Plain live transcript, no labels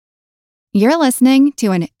You're listening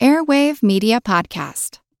to an Airwave Media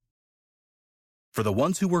Podcast. For the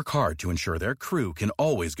ones who work hard to ensure their crew can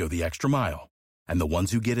always go the extra mile, and the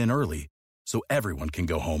ones who get in early so everyone can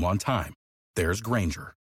go home on time, there's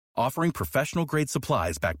Grainger, offering professional-grade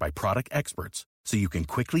supplies backed by product experts so you can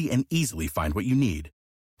quickly and easily find what you need.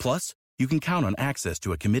 Plus, you can count on access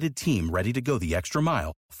to a committed team ready to go the extra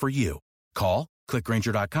mile for you. Call, click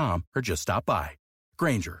Grainger.com, or just stop by.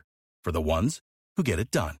 Grainger, for the ones who get it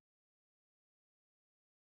done.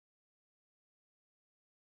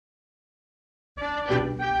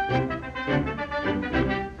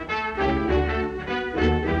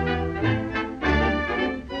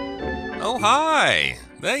 Oh, hi!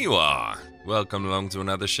 There you are. Welcome along to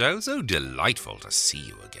another show. So delightful to see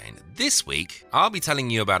you again. This week, I'll be telling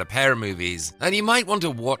you about a pair of movies that you might want to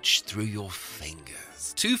watch through your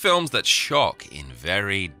fingers. Two films that shock in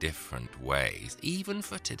very different ways, even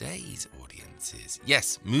for today's audiences.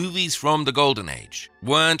 Yes, movies from the Golden Age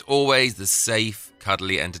weren't always the safe,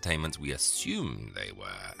 cuddly entertainments we assumed they were,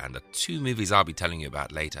 and the two movies I'll be telling you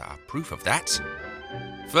about later are proof of that.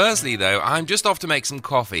 Firstly, though, I'm just off to make some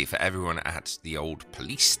coffee for everyone at the old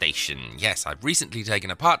police station. Yes, I've recently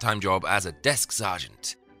taken a part-time job as a desk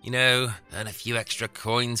sergeant. You know, earn a few extra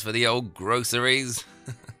coins for the old groceries.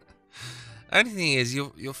 Only thing is,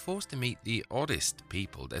 you're forced to meet the oddest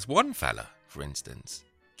people. There's one fella, for instance,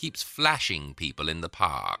 keeps flashing people in the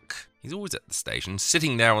park. He's always at the station,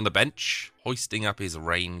 sitting there on the bench, hoisting up his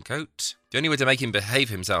raincoat. The only way to make him behave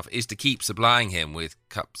himself is to keep supplying him with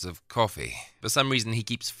cups of coffee. For some reason, he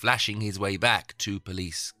keeps flashing his way back to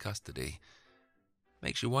police custody.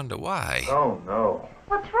 Makes you wonder why. Oh, no.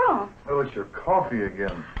 What's wrong? Oh, it's your coffee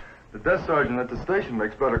again. The desk sergeant at the station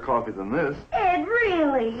makes better coffee than this. Ed,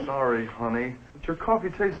 really? Sorry, honey, but your coffee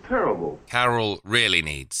tastes terrible. Carol really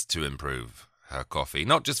needs to improve her coffee,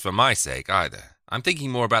 not just for my sake either. I'm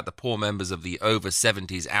thinking more about the poor members of the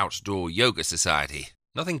over-70s Outdoor Yoga Society.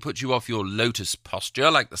 Nothing puts you off your lotus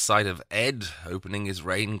posture like the sight of Ed opening his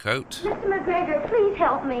raincoat. Mr. McGregor, please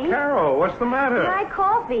help me. Carol, what's the matter? My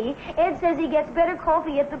coffee. Ed says he gets better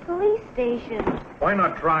coffee at the police station. Why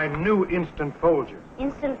not try new Instant Folgers?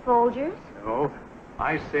 Instant Folgers? No,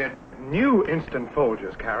 I said new Instant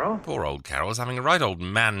Folgers, Carol. Poor old Carol's having a right old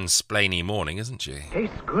mansplainy morning, isn't she?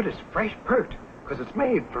 Tastes good as fresh perked, because it's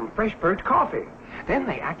made from fresh perked coffee. Then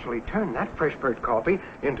they actually turn that fresh perked coffee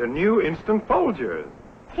into new Instant Folgers.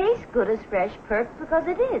 Tastes good as fresh perked because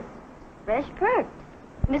it is. Fresh perked.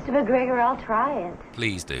 Mr. McGregor, I'll try it.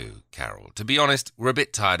 Please do, Carol. To be honest, we're a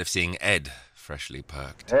bit tired of seeing Ed freshly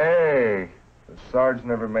perked. Hey, the Sarge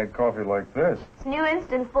never made coffee like this. It's new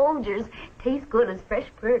Instant Folgers. Tastes good as fresh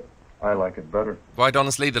perked. I like it better. Quite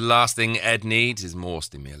honestly, the last thing Ed needs is more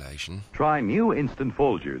stimulation. Try new Instant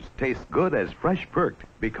Folgers. Tastes good as fresh perked,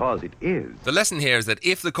 because it is. The lesson here is that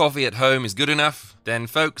if the coffee at home is good enough, then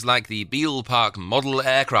folks like the Beale Park Model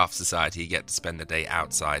Aircraft Society get to spend the day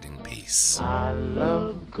outside in peace. I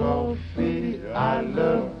love coffee, I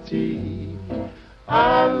love tea,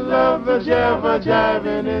 I love the jabber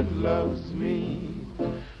jiving, it loves me.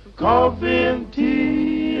 Coffee and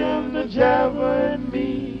tea and the jabber and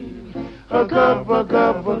me. A cup, a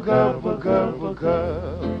cup, a cup, a cup, a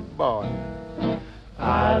cup, boy.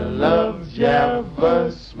 I love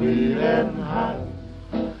Java, sweet and hot.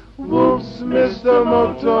 Whoops, Mr.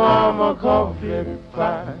 Moto, I'm a coffee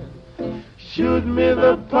pot. Shoot me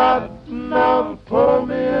the pot, now pour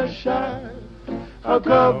me a shot. A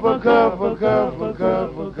cup, a cup, a cup, a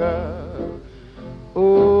cup, a cup.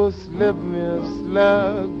 Oh, slip me a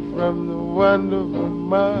slug from the wonderful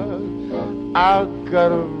mug. I'll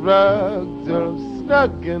cut a rug till I'm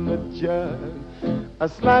stuck in the jug. A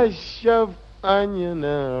slice of onion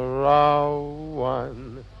and a raw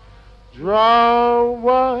one. Draw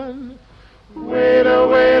one.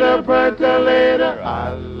 Waiter, percolator. I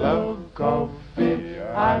love coffee.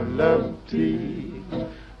 I love tea.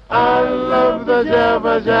 I love the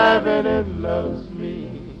jabber jive and it loves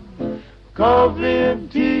me. Coffee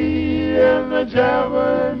and tea and the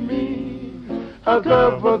jabber and me. A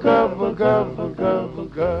cup, a cup, a cup, a cup, a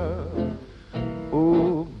cup.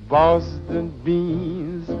 Oh, Boston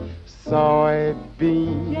beans,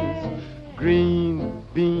 soybeans, green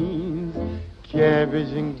beans,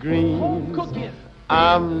 cabbage and greens.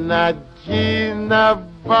 I'm not keen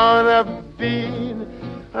upon a bean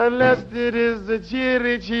unless it is the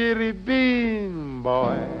cherry bean,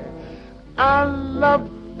 boy. I love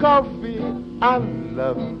coffee, I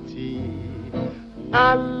love tea.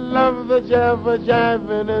 I love the jabber jive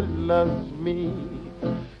and it loves me.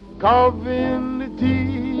 Coffee and the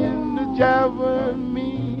tea and the jabber and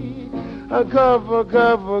me. A cup, a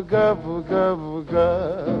cup, a cup, a cup, a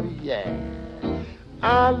cup, yeah.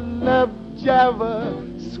 I love Java,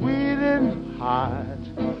 sweet and hot.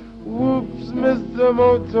 Whoops, Mr.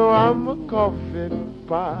 Moto, I'm a coffee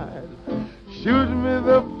pot. Shoot me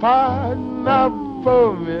the pot, now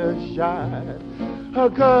pour me a shot. A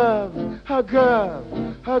cup, a cup,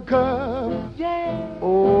 a cup, yeah.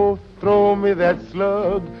 Oh, throw me that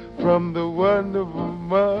slug from the wonderful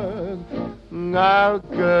mug. I'll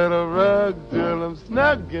cut a rug till I'm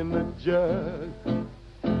snug in the jug.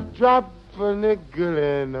 Drop a nickel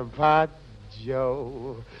in the pot,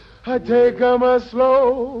 Joe. I take 'em a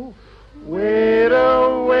slow. Waiter,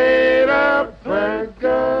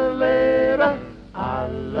 percolator. I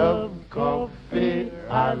love coffee,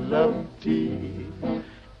 I love tea.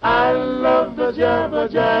 I love the jabber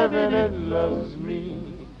and it loves me.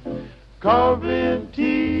 Coffee and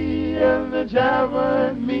tea and the jabber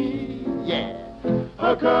and me. Yeah.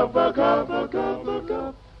 A cup, a cup, a cup, a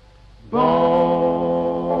cup. Boom.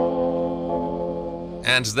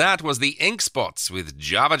 And that was the Ink Spots with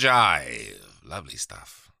Java Jive. Lovely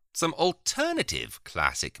stuff. Some alternative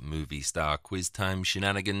classic movie star quiz time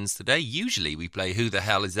shenanigans today. Usually we play Who the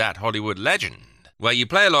Hell Is That Hollywood Legend, where you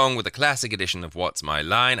play along with a classic edition of What's My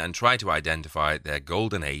Line and try to identify their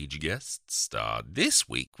golden age guest star. This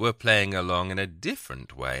week we're playing along in a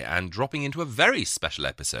different way and dropping into a very special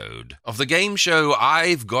episode of the game show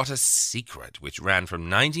I've Got a Secret, which ran from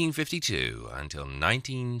 1952 until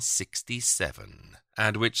 1967.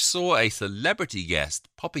 And which saw a celebrity guest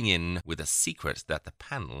popping in with a secret that the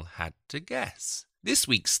panel had to guess. This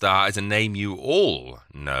week's star is a name you all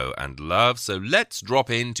know and love, so let's drop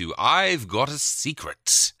into I've Got a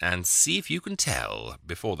Secret and see if you can tell,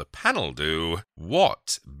 before the panel do,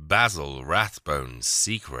 what Basil Rathbone's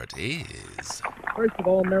secret is. First of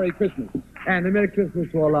all, Merry Christmas. And a Merry Christmas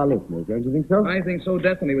to all our listeners, don't you think so? I think so,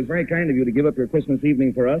 definitely. It was very kind of you to give up your Christmas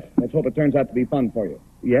evening for us. Let's hope it turns out to be fun for you.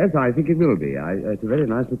 Yes, I think it will be. It's a very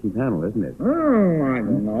nice-looking panel, isn't it? Oh, I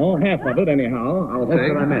don't know. Half of it, anyhow, I'll say.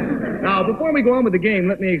 That's what I meant. Now, before we go on with the game,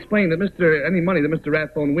 let me explain that any money that Mr.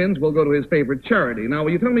 Rathbone wins will go to his favorite charity. Now,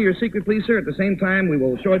 will you tell me your secret, please, sir? At the same time, we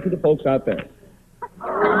will show it to the folks out there.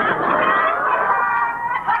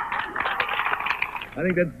 I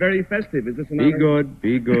think that's very festive. Is this an honor?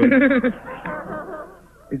 Be good.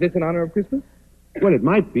 Is this in honor of Christmas? Well, it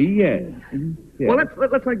might be, yes. Mm-hmm. Yes. Well,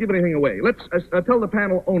 let's not give anything away. Let's tell the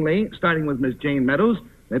panel only, starting with Miss Jane Meadows,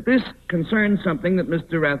 that this concerns something that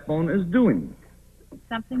Mr. Rathbone is doing.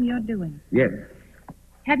 Something you're doing? Yes.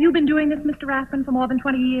 Have you been doing this, Mr. Rathbone, for more than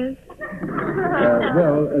 20 years?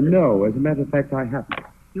 No. As a matter of fact, I haven't.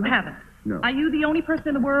 You haven't? No. Are you the only person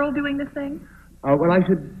in the world doing this thing? Well, I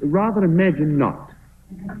should rather imagine not.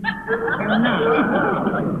 Do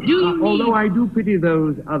you need... Although I do pity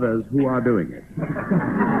those others who are doing it.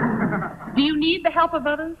 Do you need the help of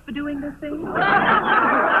others for doing this thing?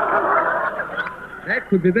 That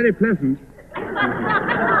could be very pleasant.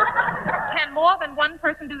 Can more than one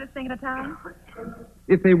person do this thing at a time?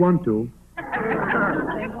 If they want to. If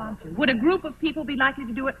they want to. Would a group of people be likely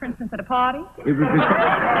to do it, for instance, at a party?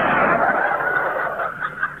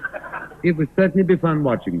 It would certainly be fun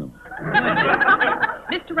watching them.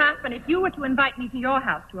 Mr. Rathbone, if you were to invite me to your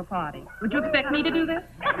house to a party, would you expect me to do this?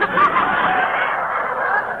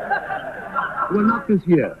 Well, not this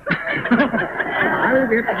year. I think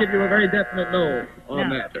we have to give you a very definite no on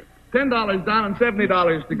that. $10 down and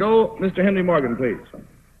 $70 to go. Mr. Henry Morgan, please.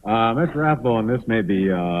 Mr. Rathbone, this may be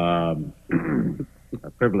a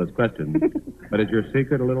frivolous question, but is your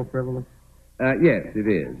secret a little frivolous? Yes, it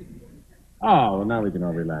is. Oh, well, now we can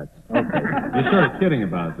all relax. Okay. You're sort of kidding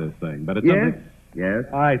about this thing, but it's something... Yes.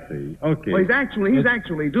 I see. Okay. Well, he's actually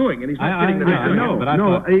doing it. He's not kidding.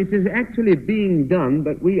 No, it is actually being done,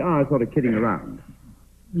 but we are sort of kidding around.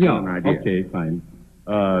 Yeah, okay, fine.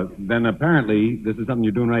 Then apparently this is something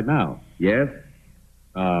you're doing right now. Yes.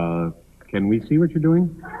 Can we see what you're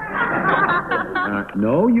doing?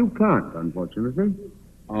 No, you can't, unfortunately.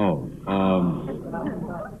 Oh,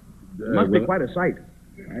 must be quite a sight.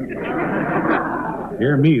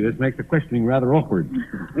 Dear me, this makes the questioning rather awkward.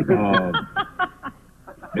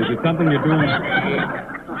 Is it something you're doing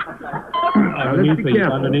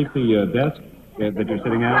underneath the desk that you're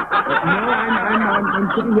sitting at? No, I'm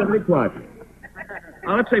sitting here very quietly.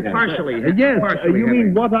 Let's say partially. Yes, partially, you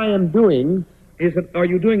mean what I am doing... Are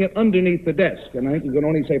you doing it underneath the desk? And I think you can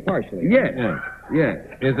only say partially. Yes.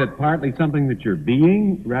 Is it partly something that you're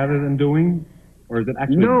being rather than doing? Or is it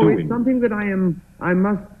actually doing? No, it's something that I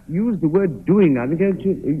must use the word doing. I think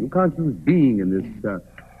you can't use being in this...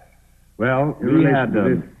 Well, we had... what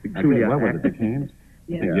was it, Dick Haynes?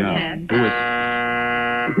 Yes.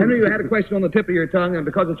 Henry, you had a question on the tip of your tongue, and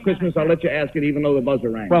because it's Christmas, I'll let you ask it even though the buzzer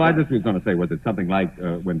rang. Well, I just was going to say, was it something like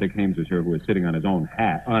when Dick Haymes was here, who was sitting on his own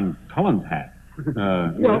hat, on Cullen's hat?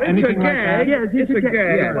 Well, anything it's a like gag. that? Yes, it's a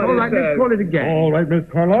gag. Yeah. All right, let's call it a gag. All right, Miss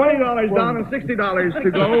Carlisle. $20 down and $60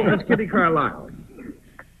 to go, Miss Kitty Carlisle.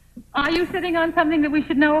 Are you sitting on something that we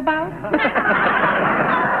should know about?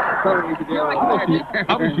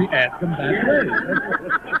 How would she ask him that?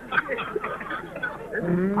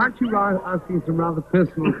 Aren't you asking some rather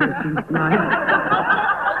personal questions tonight?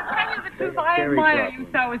 Tell you the truth, I admire you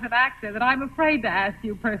so as an actor that I'm afraid to ask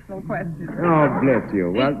you personal questions. Oh, bless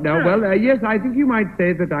you. Well, yes, I think you might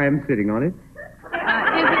say that I am sitting on it.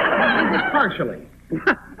 Is it Partially.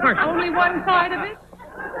 only one side of it?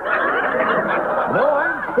 No,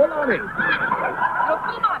 I'm full on it. You're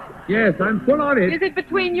full on it. Yes, I'm full on it. Is it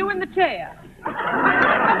between you and the chair?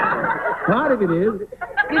 Part of it is.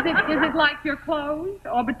 Is it like your clothes,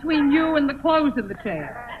 or between you and the clothes in the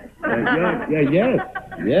chair? Yes,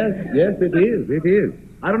 it is. It is.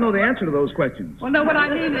 I don't know the answer to those questions. Well, no, what I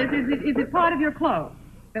mean is it part of your clothes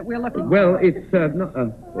that we're looking for? Well, it's,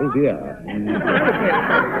 oh dear.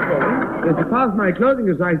 It's a part of my clothing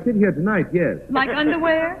as I sit here tonight, yes. Like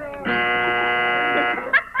underwear?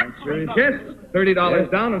 Answer is yes. $30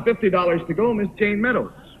 down and $50 to go, Miss Jane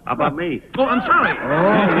Meadows. How about me? Oh, I'm sorry.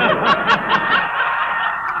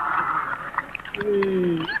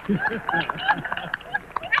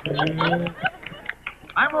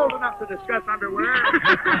 I'm old enough to discuss underwear.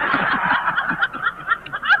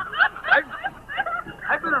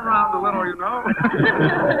 I've been around a little, you know.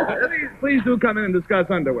 Please do come in and discuss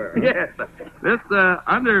underwear. Yes. This,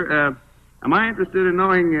 am I interested in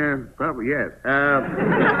knowing, probably yes. But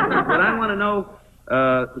I want to know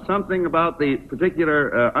something about the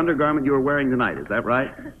particular undergarment you are wearing tonight. Is that right?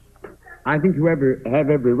 I think you have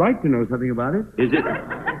every right to know something about it.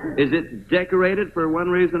 Is it decorated for one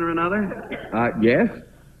reason or another? Yes.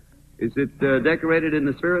 Is it decorated in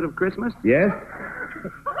the spirit of Christmas? Yes.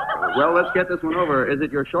 Well, let's get this one over. Is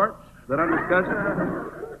it your shorts that I'm discussing?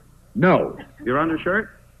 No. Your undershirt?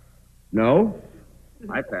 No.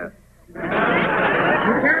 I pass. You can't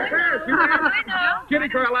pass. You can't. Kitty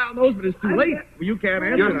Carlisle knows, but it's too late. You can't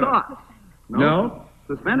answer. Your now. socks? No.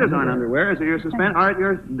 Suspenders aren't underwear. Is it your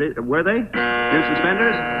suspenders? Were they? Your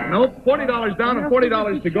suspenders? Nope. $40 down and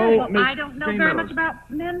 $40 to go. Well, I don't know very much about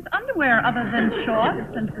men's underwear other than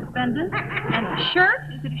shorts and suspenders. And a shirt?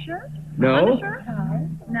 Is it a shirt? No. Undershirt?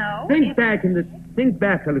 No. Think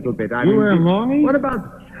back a little bit. You wear longies? What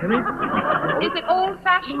about? Is it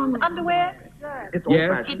old-fashioned underwear? It's Yes.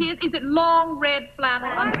 old-fashioned. It is. Is it long red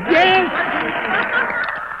flannel underwear? Yes.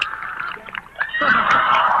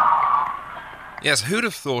 Yes, who'd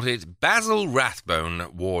have thought it? Basil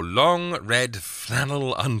Rathbone wore long red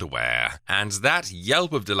flannel underwear. And that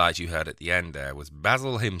yelp of delight you heard at the end there was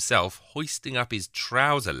Basil himself hoisting up his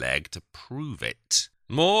trouser leg to prove it.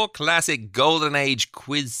 More classic Golden Age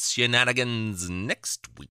quiz shenanigans next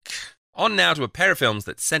week. On now to a pair of films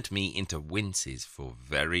that sent me into winces for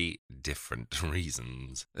very different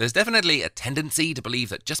reasons. There's definitely a tendency to believe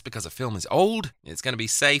that just because a film is old, it's going to be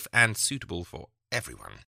safe and suitable for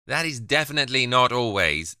everyone. That is definitely not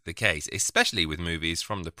always the case, especially with movies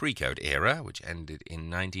from the pre-code era, which ended in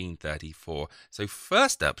 1934. So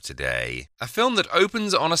first up today, a film that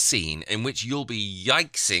opens on a scene in which you'll be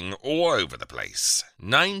yikesing all over the place.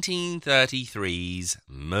 1933's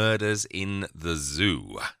Murders in the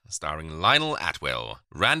Zoo, starring Lionel Atwill,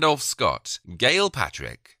 Randolph Scott, Gail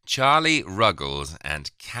Patrick, Charlie Ruggles, and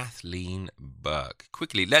Kathleen Burke.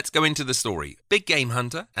 Quickly, let's go into the story. Big game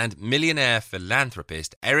hunter and millionaire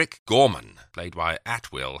philanthropist Eric Gorman, played by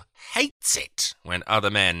Atwill, hates it when other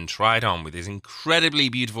men try it on with his incredibly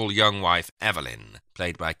beautiful young wife Evelyn,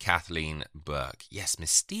 played by Kathleen Burke. Yes,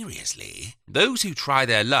 mysteriously. Those who try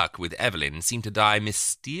their luck with Evelyn seem to die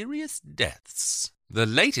mysterious deaths. The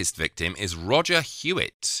latest victim is Roger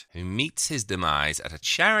Hewitt, who meets his demise at a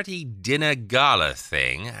charity dinner gala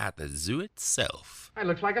thing at the zoo itself. That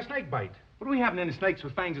looks like a snake bite. What do we have in any snakes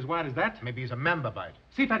with fangs as wide as that? Maybe he's a mamba bite.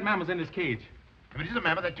 See if that mammal's in his cage. If it is a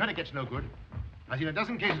mamba, that tourniquet's no good. I've seen a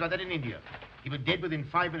dozen cases like that in India. He was dead within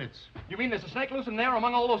 5 minutes. You mean there's a snake loose in there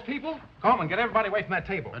among all those people? Come on, get everybody away from that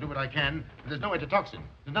table. I do what I can, but there's no antitoxin.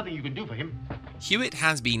 There's nothing you can do for him. Hewitt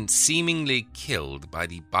has been seemingly killed by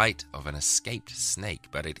the bite of an escaped snake,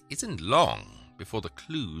 but it isn't long before the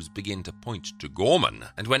clues begin to point to Gorman.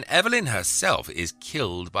 And when Evelyn herself is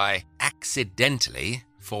killed by accidentally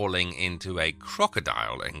falling into a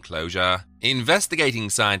crocodile enclosure, investigating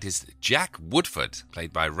scientist Jack Woodford,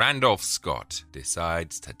 played by Randolph Scott,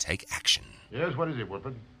 decides to take action. Yes, what is it,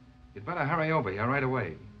 Woodford? You'd better hurry over here right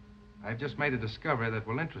away. I've just made a discovery that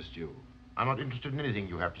will interest you. I'm not interested in anything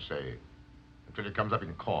you have to say until it comes up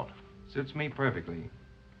in court. Suits me perfectly.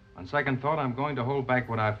 On second thought, I'm going to hold back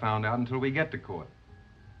what I found out until we get to court.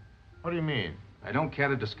 What do you mean? I don't care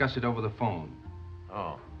to discuss it over the phone.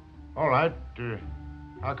 Oh. All right.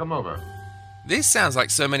 I'll come over. This sounds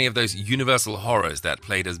like so many of those Universal horrors that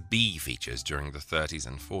played as B features during the 30s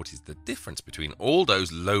and 40s. The difference between all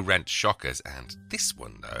those low-rent shockers and this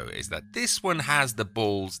one, though, is that this one has the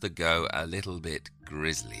balls to go a little bit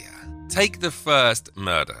grislier. Take the first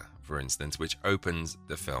murder, for instance, which opens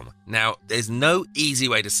the film. Now, there's no easy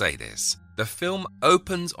way to say this. The film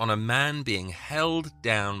opens on a man being held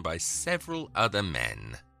down by several other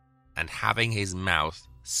men and having his mouth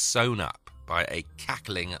sewn up by a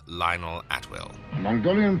cackling Lionel Atwill. A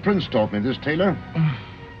Mongolian prince taught me this, Taylor.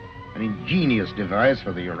 An ingenious device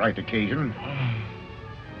for the right occasion.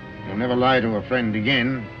 You'll never lie to a friend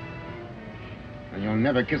again, and you'll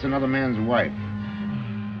never kiss another man's wife.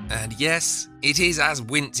 And yes, it is as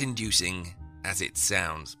wince-inducing as it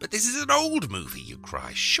sounds. But this is an old movie, you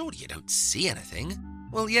cry. Surely you don't see anything.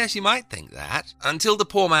 Well, yes, you might think that, until the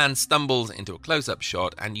poor man stumbles into a close-up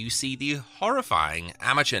shot and you see the horrifying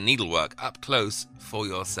amateur needlework up close for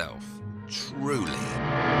yourself. Truly.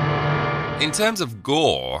 In terms of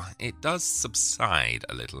gore, it does subside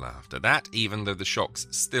a little after that, even though the shocks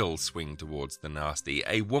still swing towards the nasty.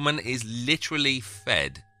 A woman is literally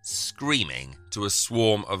fed screaming to a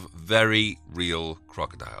swarm of very real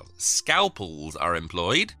crocodiles. Scalpels are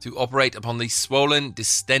employed to operate upon the swollen,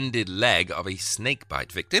 distended leg of a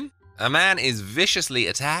snakebite victim. A man is viciously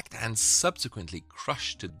attacked and subsequently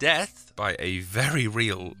crushed to death by a very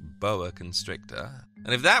real boa constrictor.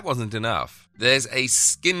 And if that wasn't enough, there's a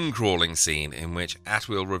skin-crawling scene in which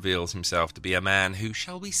Atwill reveals himself to be a man who,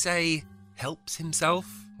 shall we say, helps himself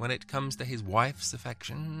when it comes to his wife's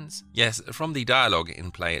affections. Yes, from the dialogue in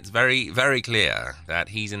play, it's very, very clear that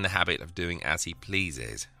he's in the habit of doing as he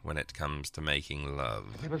pleases when it comes to making love.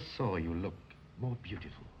 I never saw you look more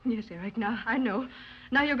beautiful. Yes, Eric, now, I know.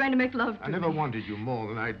 Now you're going to make love to me. I never wanted you more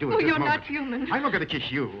than I do Oh, at this you're moment. not human. I'm not going to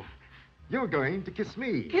kiss you. You're going to kiss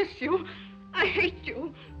me. Kiss you? I hate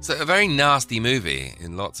you. So a very nasty movie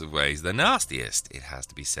in lots of ways. The nastiest, it has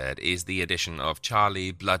to be said, is the addition of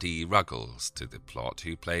Charlie Bloody Ruggles to the plot,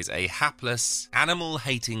 who plays a hapless,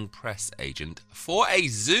 animal-hating press agent for a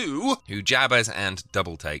zoo who jabbers and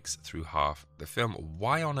double-takes through half the film.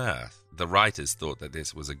 Why on earth the writers thought that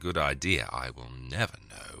this was a good idea, I will never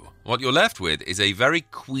know. What you're left with is a very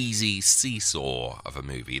queasy seesaw of a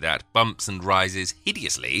movie that bumps and rises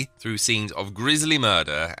hideously through scenes of grisly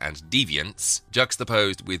murder and deviance,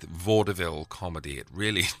 juxtaposed with vaudeville comedy. It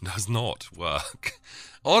really does not work.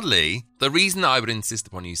 Oddly, the reason I would insist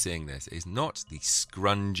upon you seeing this is not the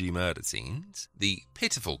scrungy murder scenes, the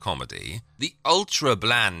pitiful comedy, the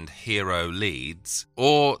ultra-bland hero leads,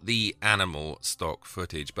 or the animal stock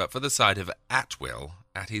footage, but for the sight of Atwill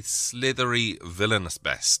at his slithery, villainous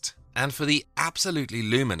best, and for the absolutely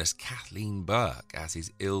luminous Kathleen Burke as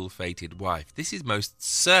his ill-fated wife. This is most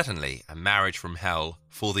certainly a marriage from hell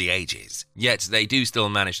for the ages. Yet they do still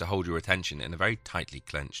manage to hold your attention in a very tightly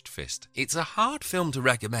clenched fist. It's a hard film to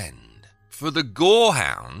recommend. For the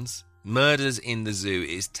gorehounds, Murders in the Zoo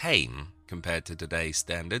is tame compared to today's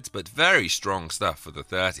standards, but very strong stuff for the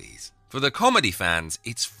 30s. For the comedy fans,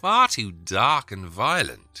 it's far too dark and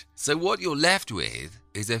violent. So what you're left with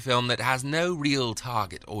is a film that has no real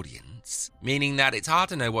target audience, meaning that it's hard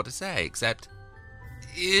to know what to say except,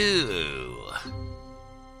 ew.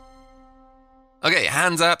 Okay,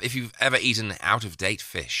 hands up if you've ever eaten out-of-date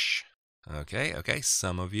fish. Okay,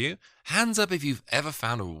 some of you. Hands up if you've ever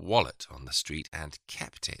found a wallet on the street and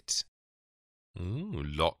kept it. Ooh,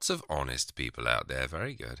 lots of honest people out there,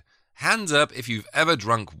 very good. Hands up if you've ever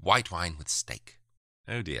drunk white wine with steak.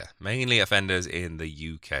 Oh dear, mainly offenders in the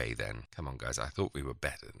UK then. Come on guys, I thought we were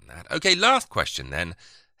better than that. Okay, last question then.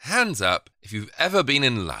 Hands up if you've ever been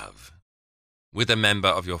in love with a member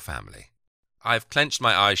of your family. I've clenched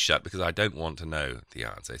my eyes shut because I don't want to know the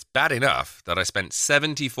answer. It's bad enough that I spent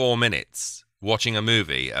 74 minutes watching a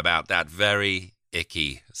movie about that very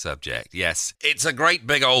icky subject. Yes, it's a great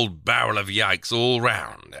big old barrel of yikes all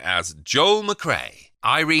round as Joel McCrea,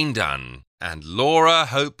 Irene Dunne, and Laura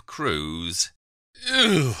Hope Cruz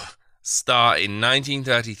star in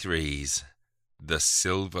 1933's The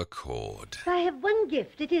Silver Cord. I have one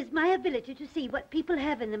gift. It is my ability to see what people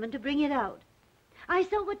have in them and to bring it out. I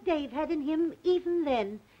saw what Dave had in him even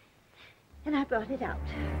then, and I brought it out.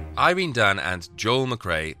 Irene Dunne and Joel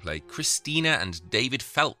McCrea play Christina and David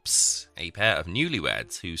Phelps, a pair of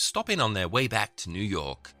newlyweds who stop in on their way back to New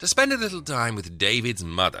York to spend a little time with David's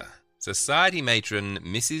mother, society matron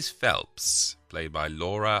Mrs. Phelps, played by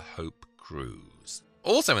Laura Hope Cruz.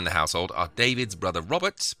 Also in the household are David's brother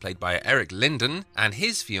Robert, played by Eric Linden, and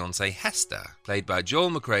his fiancée Hester, played by Joel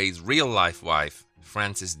McCrea's real-life wife,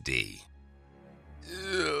 Frances D.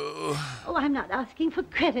 Oh, I'm not asking for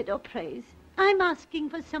credit or praise. I'm asking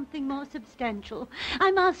for something more substantial.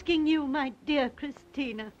 I'm asking you, my dear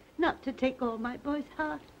Christina, not to take all my boy's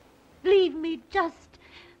heart. Leave me just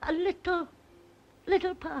a little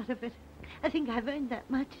part of it. I think I've earned that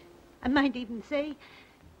much. I might even say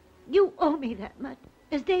you owe me that much.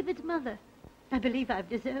 As David's mother, I believe I've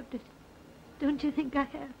deserved it. Don't you think I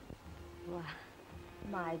have? Well,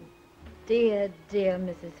 my dear, dear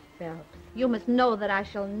Mrs. Phelps, you must know that I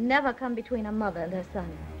shall never come between a mother and her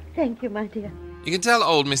son. Thank you, my dear. You can tell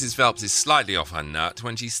old Mrs. Phelps is slightly off her nut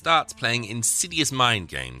when she starts playing insidious mind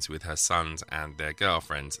games with her sons and their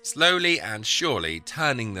girlfriends, slowly and surely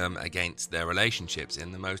turning them against their relationships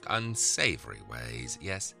in the most unsavory ways.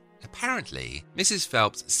 Yes, apparently, Mrs.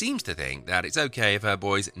 Phelps seems to think that it's okay if her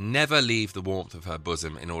boys never leave the warmth of her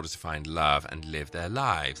bosom in order to find love and live their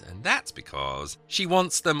lives, and that's because she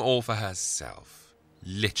wants them all for herself.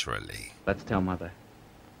 Literally. Let's tell Mother.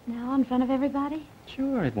 Now, in front of everybody?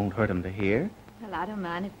 Sure, it won't hurt them to hear. Well, I don't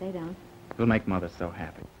mind if they don't. We'll make Mother so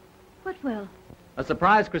happy. What will? A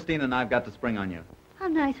surprise Christina and I've got to spring on you. How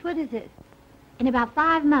nice. What is it? In about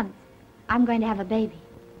 5 months, I'm going to have a baby.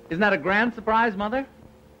 Isn't that a grand surprise, Mother?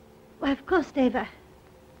 Why, of course, Dave.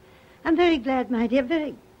 I'm very glad, my dear,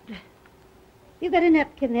 very... You got a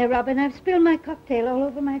napkin there, Robin. I've spilled my cocktail all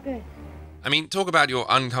over my dress. I mean, talk about your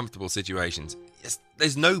uncomfortable situations. Yes,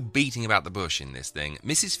 there's no beating about the bush in this thing.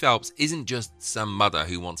 Mrs. Phelps isn't just some mother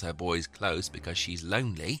who wants her boys close because she's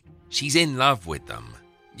lonely. She's in love with them.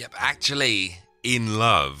 Yep, actually in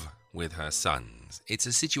love with her sons. It's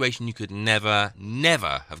a situation you could never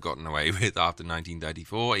have gotten away with after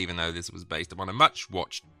 1934, even though this was based upon a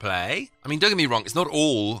much-watched play. I mean, don't get me wrong, it's not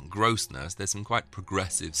all grossness. There's some quite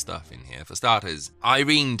progressive stuff in here. For starters,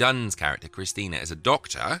 Irene Dunn's character, Christina, is a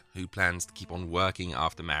doctor who plans to keep on working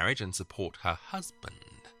after marriage and support her husband.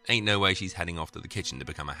 Ain't no way she's heading off to the kitchen to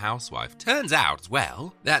become a housewife. Turns out, as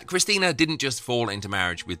well, that Christina didn't just fall into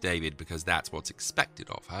marriage with David because that's what's expected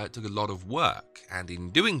of her. It took a lot of work, and in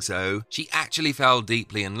doing so, she actually fell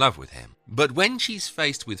deeply in love with him. But when she's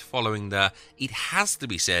faced with following the, it has to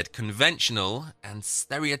be said, conventional and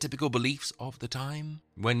stereotypical beliefs of the time,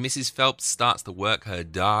 when Mrs. Phelps starts to work her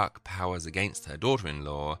dark powers against her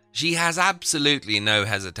daughter-in-law, she has absolutely no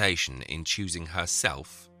hesitation in choosing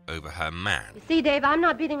herself over her man. You see, Dave, I'm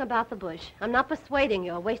not beating about the bush. I'm not persuading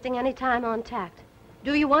you or wasting any time on tact.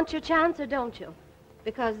 Do you want your chance or don't you?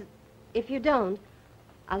 Because if you don't,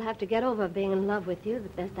 I'll have to get over being in love with you the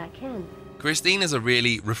best I can. Christina's a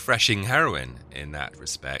really refreshing heroine in that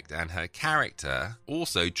respect, and her character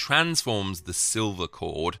also transforms the silver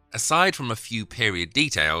cord, aside from a few period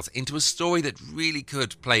details, into a story that really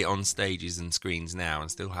could play on stages and screens now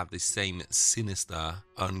and still have this same sinister,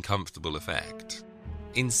 uncomfortable effect.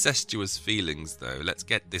 Incestuous feelings, though, let's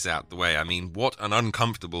get this out the way. I mean, what an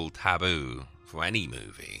uncomfortable taboo for any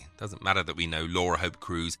movie. Doesn't matter that we know Laura Hope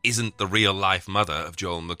Cruz isn't the real-life mother of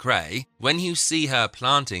Joel McCrea. When you see her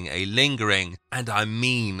planting a lingering, and I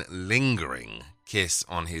mean lingering, kiss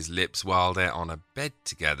on his lips while they're on a bed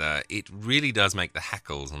together, it really does make the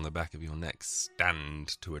hackles on the back of your neck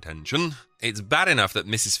stand to attention. It's bad enough that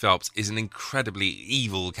Mrs. Phelps is an incredibly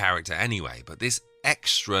evil character anyway, but this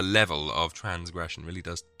extra level of transgression really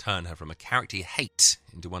does turn her from a character you hate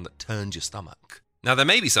into one that turns your stomach. Now, there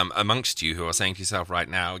may be some amongst you who are saying to yourself right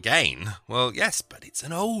now, again, well, yes, but it's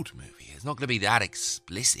an old movie. It's not going to be that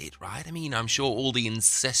explicit, right? I mean, I'm sure all the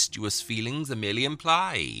incestuous feelings are merely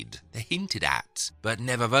implied. They're hinted at, but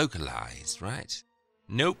never vocalized, right?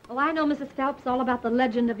 Nope. Oh, I know, Mrs. Phelps, all about the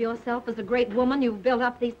legend of yourself as a great woman you've built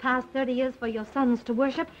up these past 30 years for your sons to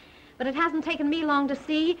worship, but it hasn't taken me long to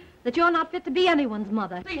see that you're not fit to be anyone's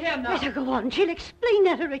mother. See here now. Let her go on. She'll explain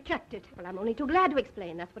that or retract it. Well, I'm only too glad to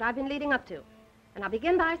explain. That's what I've been leading up to. And I'll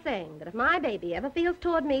begin by saying that if my baby ever feels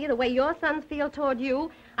toward me the way your sons feel toward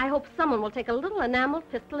you, I hope someone will take a little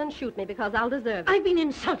enameled pistol and shoot me because I'll deserve it. I've been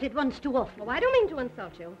insulted once too often. Oh, I don't mean to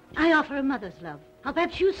insult you. I offer a mother's love. How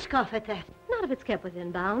perhaps you scoff at that. Not if it's kept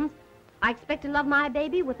within bounds. I expect to love my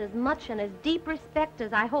baby with as much and as deep respect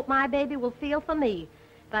as I hope my baby will feel for me,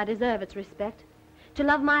 if I deserve its respect. To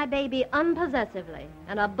love my baby unpossessively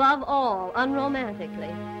and above all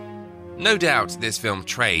unromantically. No doubt this film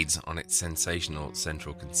trades on its sensational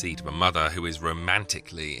central conceit of a mother who is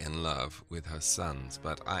romantically in love with her sons,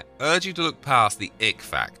 but I urge you to look past the ick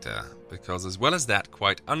factor, because as well as that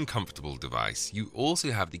quite uncomfortable device, you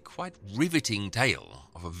also have the quite riveting tale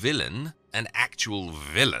of a villain, an actual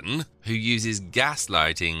villain, who uses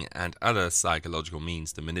gaslighting and other psychological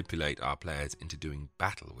means to manipulate our players into doing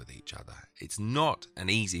battle with each other. It's not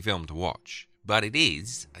an easy film to watch, but it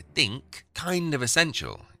is, I think, kind of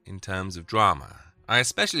essential in terms of drama. I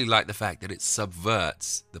especially like the fact that it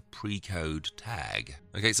subverts the pre-code tag.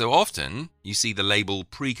 Okay, so often you see the label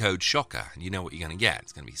pre-code shocker and you know what you're going to get.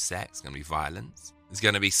 It's going to be sex, it's going to be violence, it's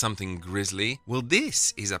going to be something grisly. Well,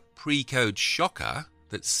 this is a pre-code shocker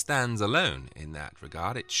that stands alone in that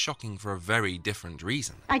regard. It's shocking for a very different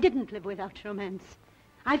reason. I didn't live without romance.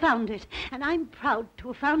 I found it, and I'm proud to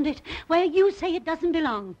have found it where you say it doesn't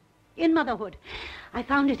belong. In motherhood. I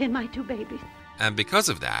found it in my 2 babies. And because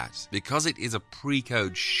of that, because it is a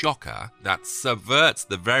pre-code shocker that subverts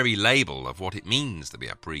the very label of what it means to be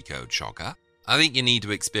a pre-code shocker, I think you need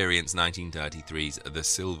to experience 1933's The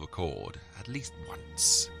Silver Cord at least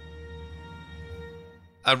once.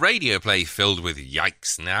 A radio play filled with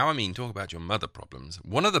yikes now. I mean, talk about your mother problems.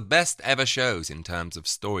 One of the best ever shows in terms of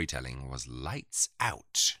storytelling was Lights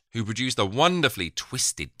Out, who produced a wonderfully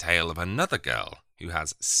twisted tale of another girl who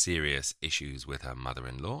has serious issues with her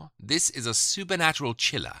mother-in-law. This is a supernatural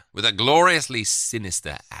chiller with a gloriously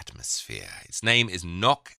sinister atmosphere. Its name is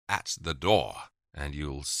Knock at the Door, and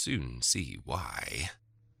you'll soon see why.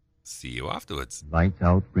 See you afterwards. Lights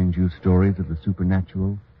Out brings you stories of the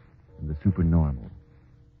supernatural and the supernormal,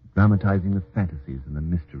 dramatizing the fantasies and the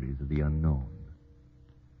mysteries of the unknown.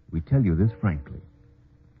 We tell you this frankly,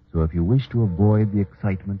 so if you wish to avoid the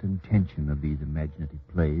excitement and tension of these imaginative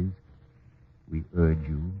plays, we urge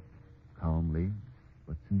you, calmly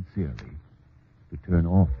but sincerely, to turn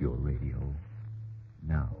off your radio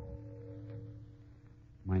now.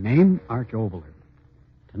 My name, Arch Oboler.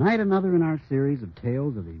 Tonight, another in our series of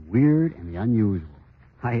tales of the weird and the unusual.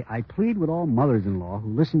 I plead with all mothers-in-law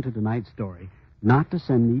who listen to tonight's story not to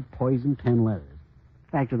send me poison pen letters.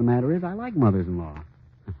 Fact of the matter is, I like mothers-in-law.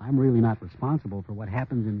 I'm really not responsible for what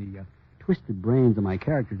happens in the twisted brains of my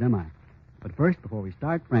characters, am I? But first, before we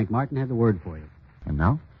start, Frank Martin has a word for you. And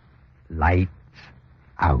now? Lights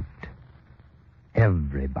out.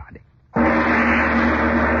 Everybody.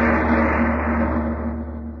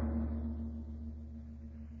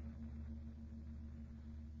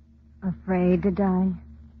 Afraid to die?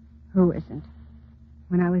 Who isn't?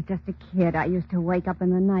 When I was just a kid, I used to wake up in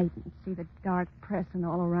the night and see the dark pressing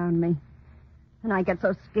all around me. And I'd get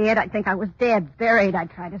so scared, I'd think I was dead, buried. I'd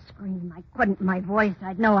try to scream. I couldn't. My voice,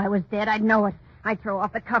 I'd know I was dead. I'd know it. I'd throw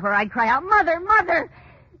off the cover. I'd cry out, Mother, Mother!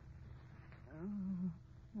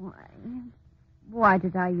 Oh, why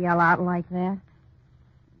did I yell out like that?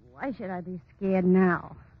 Why should I be scared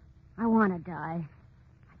now? I want to die.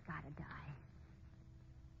 I gotta die.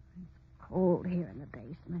 It's cold here in the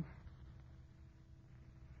basement.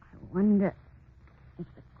 I wonder if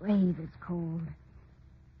the grave is cold.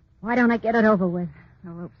 Why don't I get it over with?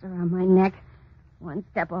 The rope's around my neck. One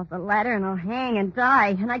step off the ladder and I'll hang and die.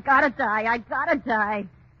 And I gotta die. I gotta die.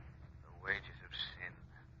 The wages of sin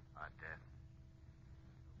are death.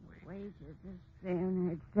 The wages of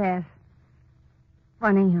sin are death.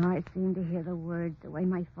 Funny how I seem to hear the words the way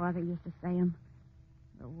my father used to say them.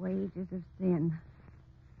 The wages of sin.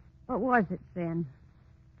 But was it sin?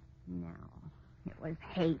 No. It was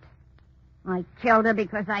hate. I killed her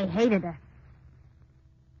because I hated her.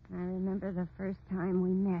 I remember the first time we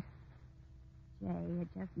met. Jay had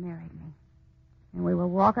just married me. And we were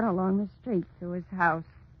walking along the street to his house.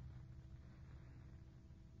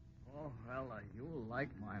 Oh, Ella, you'll like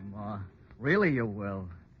my ma. Really you will.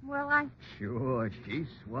 Well, Sure, she's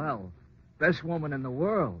swell. Best woman in the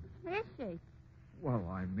world. Is she? Well,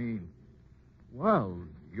 I mean... Well,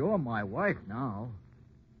 you're my wife now.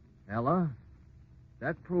 Ella,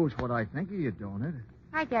 that proves what I think of you, don't it?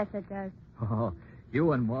 I guess it does. Oh,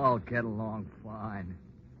 you and Ma'll get along fine.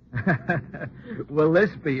 Will this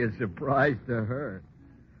be a surprise to her?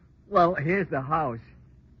 Well, here's the house.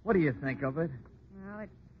 What do you think of it? Well,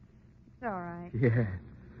 it's all right. Yeah.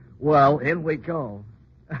 Well, in we go.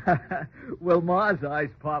 Will Ma's eyes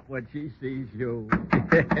pop when she sees you?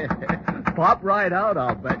 Pop right out,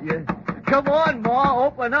 I'll bet you. Come on, Ma,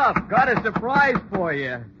 open up. Got a surprise for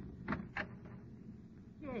you.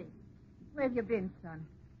 Jay, where have you been, son?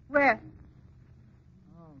 Where?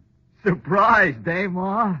 Surprised, eh,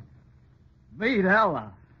 Ma? Meet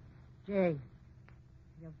Ella. Jay,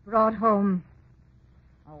 you brought home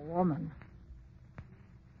a woman.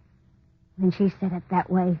 When she said it that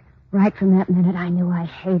way, right from that minute, I knew I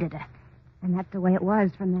hated her. And that's the way it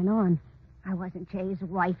was from then on. I wasn't Jay's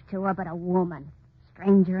wife to her, but a woman.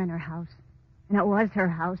 Stranger in her house. And it was her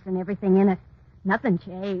house and everything in it. Nothing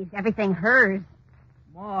Jay's, everything hers.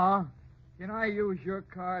 Ma, can I use your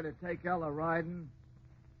car to take Ella riding?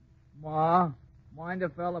 Ma, mind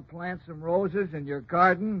if Ella plants some roses in your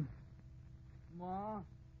garden? Ma,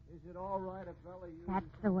 is it all right if Ella uses... That's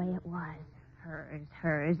the way it was.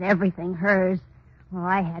 Hers, everything hers. All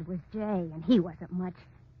I had was Jay, and he wasn't much.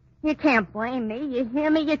 You can't blame me. You hear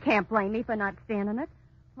me? You can't blame me for not standing it.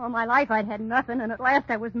 All my life I'd had nothing, and at last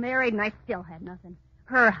I was married, and I still had nothing.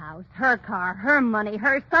 Her house, her car, her money,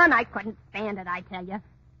 her son. I couldn't stand it, I tell you.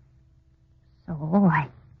 So I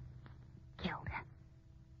killed her.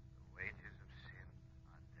 Wages of sin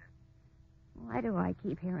are death. Why do I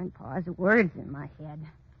keep hearing Pa's words in my head?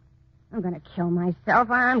 I'm going to kill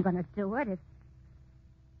myself. I'm going to do it. It's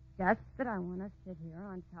just that I want to sit here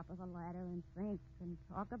on top of a ladder and think and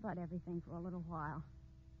talk about everything for a little while.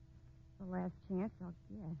 The last chance I'll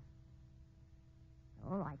get.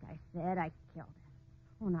 So, like I said, I killed her.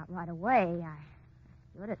 Well, not right away. I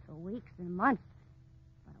stood it for weeks and months.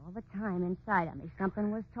 But all the time inside of me,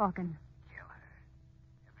 something was talking. Kill her.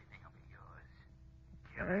 Everything will be yours.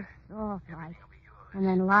 Kill First her. soft like, Everything will be yours. and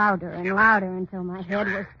then louder and louder until my head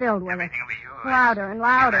was filled with it. Everything will be yours. Louder and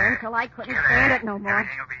louder until I couldn't stand it no more.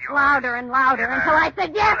 Everything will be yours. Louder and louder until I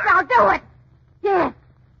said, yes, I'll do it. Yes.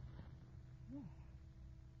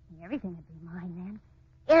 Everything would be mine then.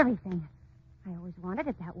 Everything. I always wanted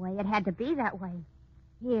it that way. It had to be that way.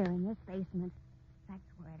 Here in this basement. That's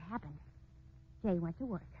where it happened. Jay went to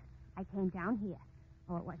work. I came down here.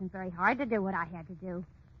 Oh, it wasn't very hard to do what I had to do.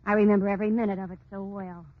 I remember every minute of it so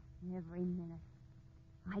well. Every minute.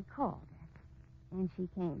 I called her, and she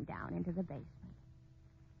came down into the basement.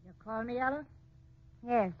 You called me, Ella?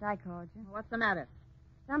 Yes, I called you. What's the matter?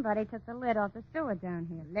 Somebody took the lid off the sewer down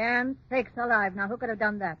here. Land sakes alive. Now, who could have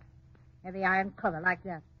done that? Heavy iron cover like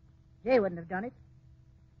that. Jay wouldn't have done it.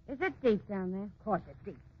 Is it deep down there? Of course it's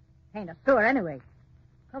deep. Ain't a sewer anyway.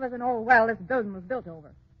 Covers an old well this building was built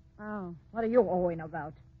over. Oh. What are you owing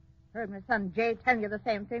about? Heard my son Jay tell you the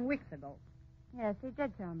same thing weeks ago. Yes, he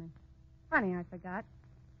did tell me. Funny, I forgot.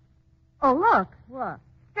 Oh, look. What?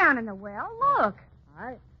 Down in the well. Look.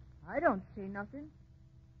 I don't see nothing.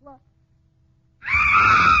 What?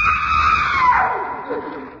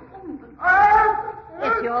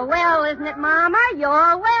 It's your well, isn't it, Mama?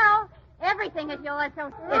 Your well. Everything is yours,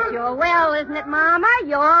 so... It's your well, isn't it, Mama?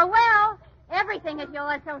 Your well. Everything is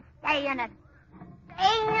yours, so stay in it.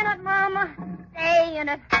 Stay in it, Mama. Stay in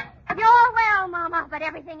it. Your well, Mama, but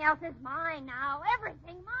everything else is mine now.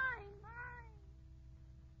 Everything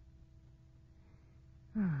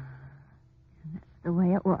mine. That's the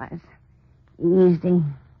way it was. Easy.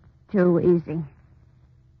 Too easy.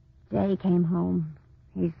 Jay came home.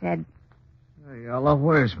 He said... Hey, Ella,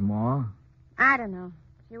 where's Ma? I don't know.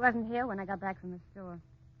 She wasn't here when I got back from the store.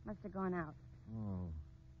 Must have gone out. Oh.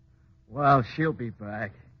 Well, she'll be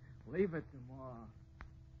back. Leave it to Ma.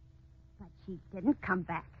 But she didn't come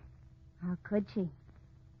back. How could she?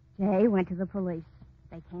 Jay went to the police.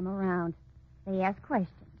 They came around. They asked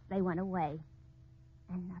questions. They went away.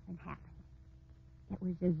 And nothing happened. It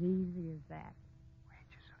was as easy as that.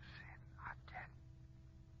 Wages of sin are death.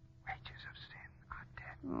 Wages of sin are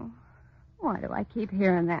death. Oh, why do I keep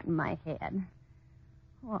hearing that in my head?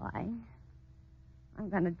 Why? I'm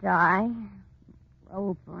going to die.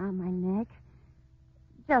 Rope around my neck.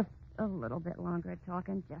 Just a little bit longer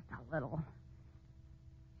talking. Just a little.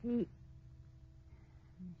 She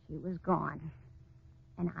was gone.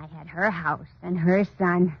 And I had her house and her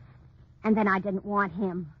son. And then I didn't want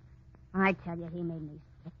him. I tell you, he made me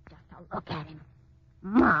sick just to look at him.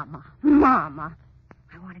 Mama.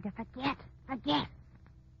 I wanted to forget. And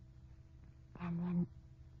then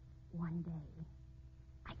one day,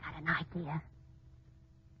 I got an idea.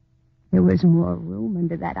 There was more room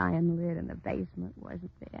under that iron lid in the basement,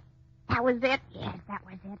 wasn't there? That was it. Yes, that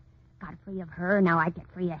was it. Got free of her, now I get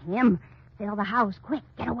free of him. Sell the house, quick,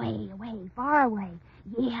 get away, far away.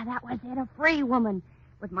 Yeah, that was it, a free woman.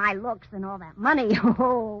 With my looks and all that money,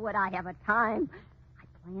 oh, would I have a time. I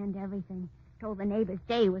planned everything. Told the neighbors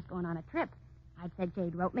Jay was going on a trip. I'd said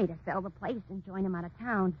Jade wrote me to sell the place and join him out of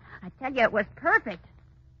town. I tell you, it was perfect.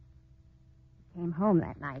 He came home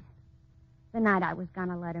that night. The night I was going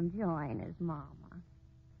to let him join his mama.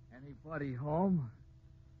 Anybody home?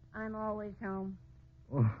 I'm always home.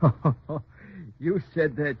 Oh, you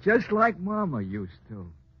said that just like Mama used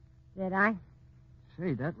to. Did I?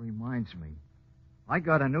 Say, that reminds me. I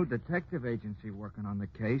got a new detective agency working on the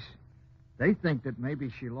case. They think that maybe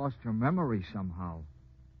she lost her memory somehow.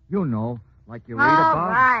 You know, like you read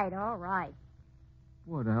about. All right.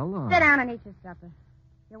 What, Ella? Sit down and eat your supper.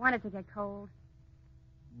 You want it to get cold.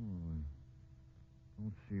 Oh, I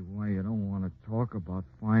don't see why you don't want to talk about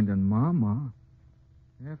finding Mama.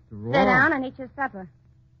 After all... Sit down and eat your supper.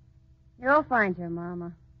 You'll find your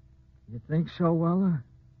Mama. You think so, Ella?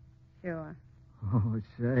 Sure. Oh,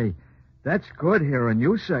 say, that's good hearing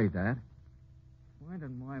you say that.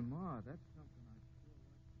 Finding my Ma, that's something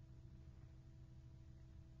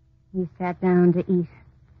He sat down to eat.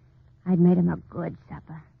 I'd made him a good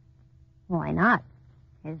supper. Why not?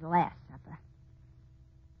 His last supper.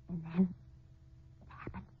 And then it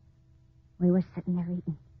happened. We were sitting there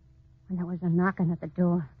eating when there was a knocking at the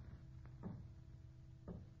door.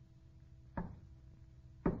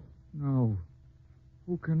 No.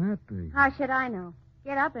 Who can that be? How should I know?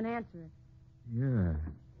 Get up and answer it. Yeah.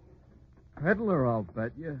 Peddler, I'll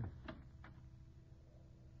bet you.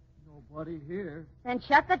 Nobody here. Then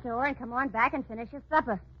shut the door and come on back and finish your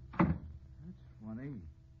supper. That's funny.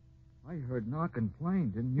 I heard knocking plain,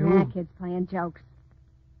 didn't you? Yeah, kid's playing jokes.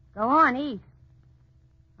 Go on, eat.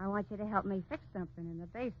 I want you to help me fix something in the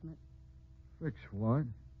basement. Fix what?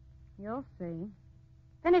 You'll see.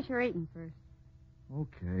 Finish your eating first.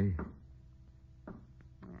 Okay.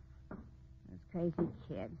 Those crazy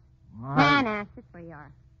kids. I... Nah, sit where you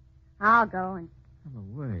are. I'll go and... Ella,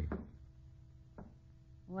 wait.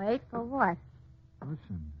 Wait for what?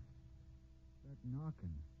 Listen. That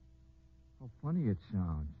knocking. How funny it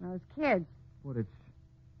sounds. Those kids. But it's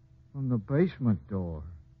from the basement door.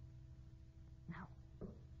 No.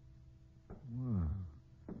 Well,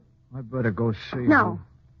 I better go see. No.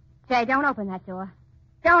 Jay, don't open that door.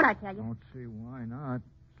 Don't, I tell you. Don't see why not.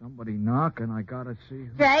 Somebody knocking, I gotta see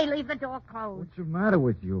who. Jay, leave the door closed. What's the matter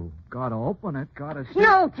with you? Gotta open it, gotta see.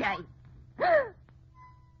 No, Jay.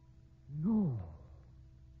 No.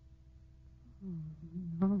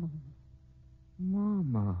 No.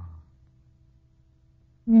 Mama.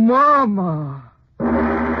 Mama.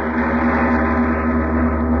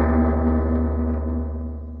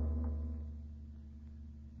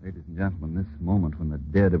 Ladies and gentlemen, this moment when the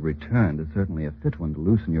dead have returned is certainly a fit one to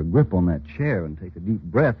loosen your grip on that chair and take a deep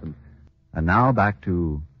breath. And now back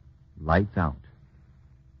to Lights Out.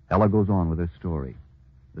 Ella goes on with her story.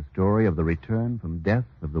 The story of the return from death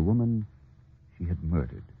of the woman she had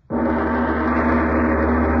murdered.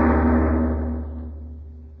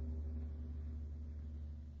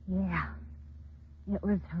 Yeah. It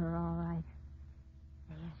was her, all right.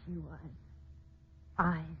 There she was.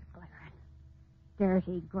 Eyes glaring.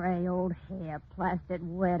 Dirty, gray old hair plastered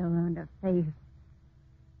wet around her face.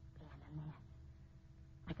 Standing there.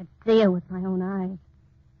 I could see her with my own eyes.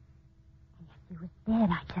 And yet she was dead,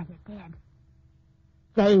 I tell you, dead.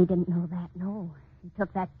 Jay didn't know that, no. He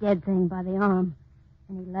took that dead thing by the arm,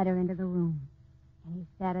 and he led her into the room. And he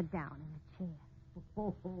sat her down in a chair.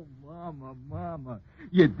 Oh, Mama.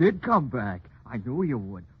 You did come back. I knew you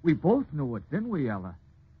would. We both knew it, didn't we, Ella?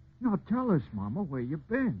 Now tell us, Mama, where you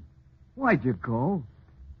been. Why'd you go?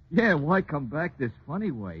 Yeah, why come back this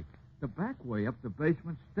funny way? The back way up the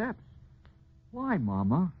basement steps. Why,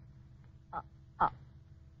 Mama?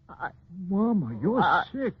 Mama, you're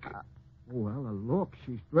sick. Oh, Ella, look,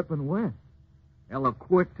 she's dripping wet. Ella,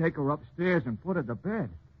 quick, take her upstairs and put her to bed.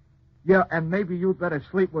 Yeah, and maybe you'd better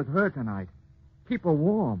sleep with her tonight. Keep her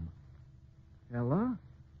warm. Ella?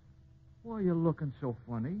 Why are you looking so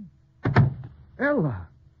funny? Ella!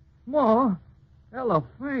 Ma! Ella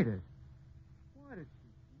fainted. Why did she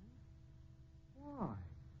faint? Why?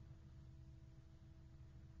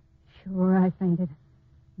 Sure, I fainted.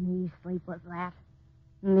 Me sleep with that.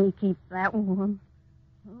 Me keep that warm.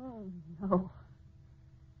 Oh, no.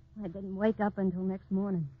 I didn't wake up until next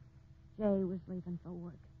morning. Jay was leaving for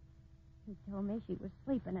work. He told me she was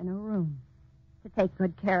sleeping in her room to take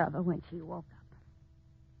good care of her when she woke up.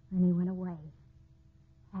 And he went away,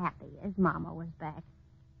 happy as Mama was back.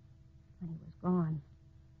 When he was gone,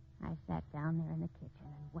 I sat down there in the kitchen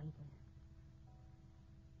and waited.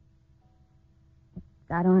 It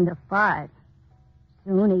got on to 5.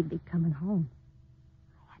 Soon he'd be coming home.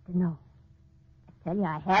 I had to know. I tell you,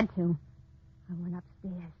 I had to. I went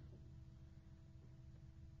upstairs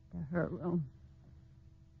to her room.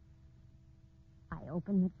 I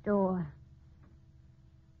opened the door.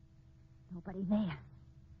 Nobody there.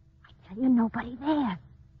 I tell you, nobody there.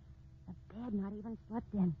 The bed not even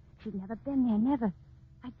slept in. She'd never been there, never.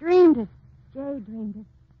 I dreamed it. Jay dreamed it.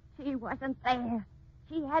 She wasn't there.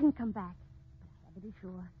 She hadn't come back. But I had to be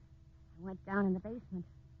sure. I went down in the basement.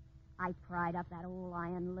 I pried up that old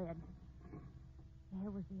iron lid.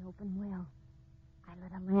 There was the open well. I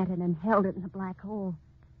lit a lantern and held it in the black hole.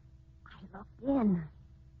 I looked in.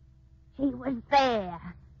 She was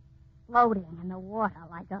there, floating in the water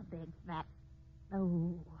like a big fat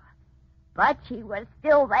Oh, but she was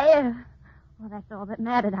still there. Well, that's all that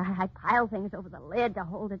mattered. I piled things over the lid to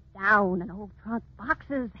hold it down, an old trunk,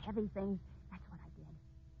 boxes, heavy things. That's what I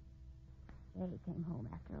did. Jay came home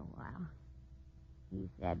after a while. He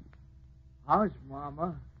said, How's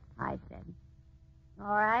Mama? I said,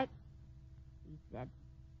 all right. He said,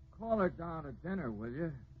 Call her down to dinner, will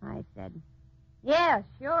you? I said, yeah,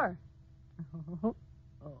 sure.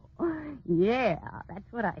 Yeah,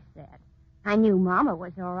 that's what I said. I knew Mama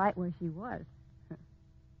was all right where she was.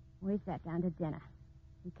 We sat down to dinner.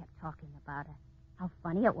 We kept talking about her. How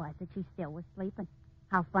funny it was that she still was sleeping.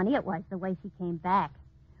 How funny it was the way she came back.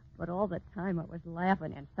 But all the time I was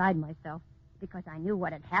laughing inside myself because I knew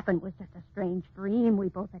what had happened was just a strange dream we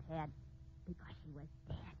both had had. Because she was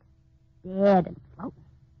dead. Dead and floating.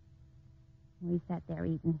 We sat there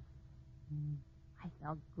eating. I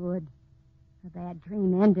felt good. The bad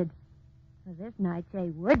dream ended. So this night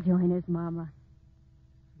Jay would join his Mama.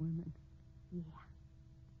 Swimming. Yeah.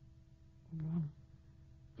 And then,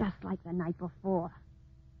 just like the night before,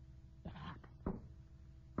 it happened.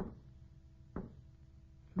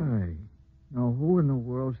 Say, now who in the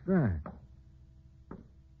world's that?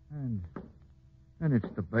 And it's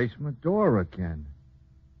the basement door again.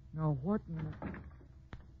 Now what in the...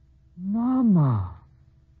 Mama!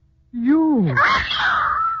 You!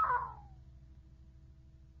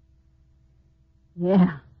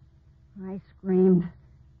 Yeah, I screamed.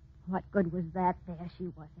 What good was that? There she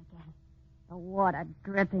was again. The water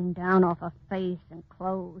dripping down off her face and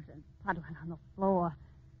clothes and puddling on the floor.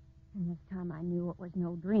 And this time I knew it was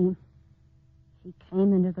no dream. She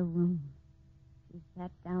came into the room. She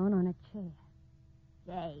sat down on a chair.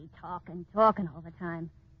 Jay talking all the time.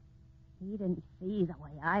 He didn't see the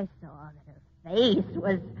way I saw that her face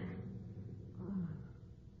was...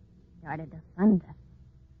 started to thunder.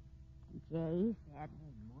 And Jay said...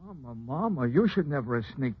 Mama, you should never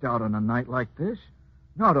have sneaked out on a night like this.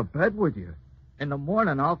 Now to bed with you. In the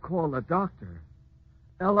morning, I'll call the doctor.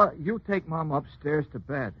 Ella, you take Mama upstairs to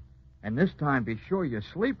bed. And this time, be sure you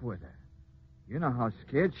sleep with her. You know how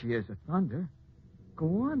scared she is of thunder. Go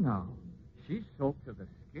on now. She's soaked to the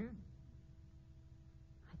skin.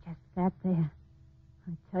 I just sat there.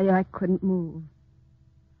 I tell you, I couldn't move.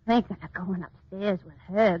 Thinking of going upstairs with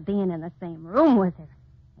her, being in the same room with her.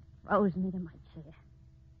 It froze me to my chair.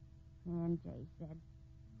 And Jay said,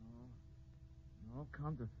 No,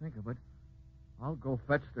 come to think of it, I'll go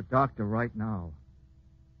fetch the doctor right now.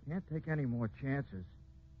 Can't take any more chances.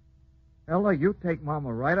 Ella, you take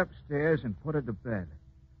Mama right upstairs and put her to bed.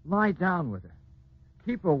 Lie down with her.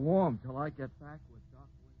 Keep her warm till I get back with Doc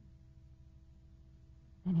Williams.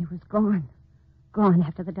 Then he was gone. Gone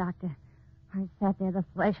after the doctor. I sat there, the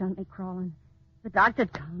flesh on me crawling. The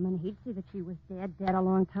doctor'd come, and he'd see that she was dead a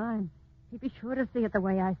long time. He'd be sure to see it the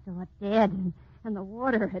way I saw it, dead, and the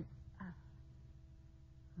water had...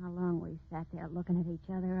 How long we sat there looking at each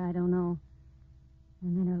other, I don't know.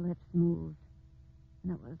 And then her lips moved,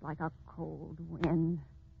 and it was like a cold wind.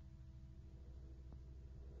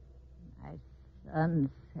 My son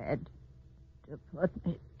said to put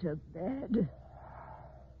me to bed.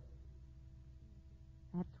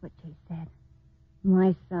 That's what she said.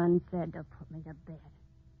 My son said to put me to bed.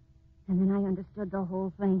 And then I understood the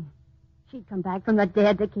whole thing. She'd come back from the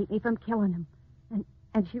dead to keep me from killing him.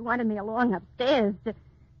 And she wanted me along upstairs to...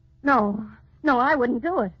 No, I wouldn't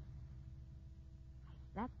do it.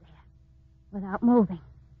 I sat there without moving.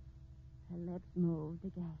 Her lips moved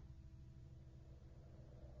again.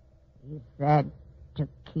 He said to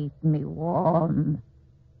keep me warm.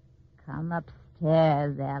 Come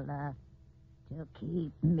upstairs, Ella, to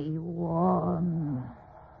keep me warm.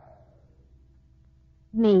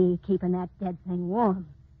 Me keeping that dead thing warm.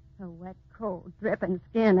 Her wet, cold, dripping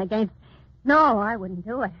skin against... No, I wouldn't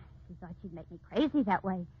do it. She thought she'd make me crazy that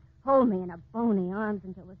way. Hold me in her bony arms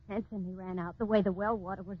until the sense in me ran out, the way the well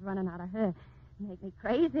water was running out of her. Make me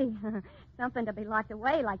crazy. Something to be locked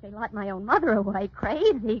away like they locked my own mother away.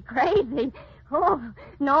 Crazy. Oh,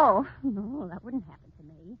 no, that wouldn't happen to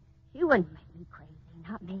me. She wouldn't make me crazy,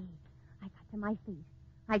 not me. I got to my feet.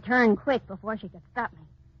 I turned quick before she could stop me.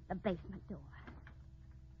 The basement door.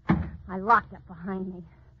 I locked it behind me.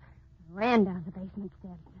 Ran down the basement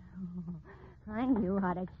steps. Oh, I knew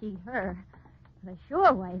how to cheat her. The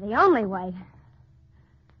sure way, the only way.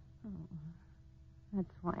 Oh, that's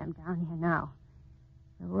why I'm down here now.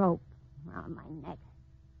 The rope around my neck.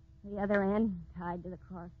 The other end tied to the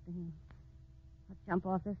crossbeam. I'll jump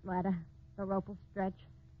off this ladder. The rope will stretch.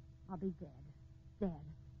 I'll be dead.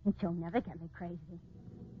 And she'll never get me crazy.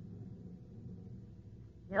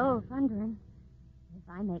 Still thundering. If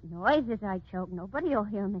I make noise as I choke, nobody'll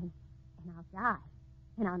hear me. And I'll die.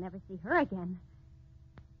 And I'll never see her again.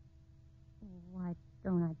 Why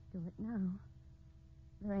don't I do it now?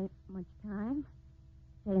 There ain't much time.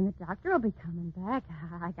 Jay and the doctor will be coming back.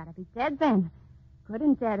 I gotta be dead then. Good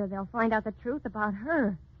and dead, or they'll find out the truth about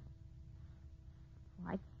her.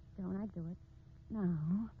 Why don't I do it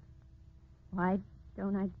now? Why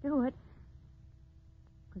don't I do it?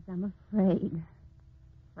 Because I'm afraid.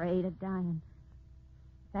 Afraid of dying.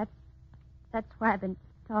 That's why I've been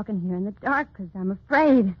talking here in the dark, because I'm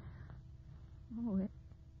afraid. Oh,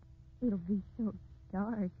 it'll be so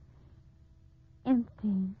dark.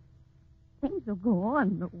 Empty. Things will go on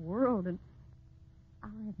in the world, and I'll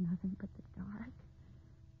have nothing but the dark.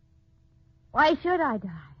 Why should I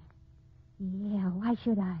die? Yeah, why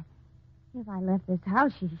should I? If I left this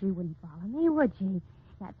house, she wouldn't follow me, would she?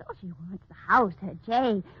 That's all she wants, the house, her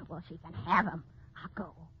Jay. Well, she can have him.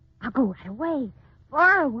 I'll go right away.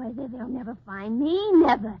 Far away. They'll never find me,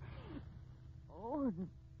 never. Oh,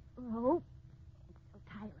 the rope. It's so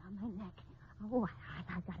tight around my neck. Oh,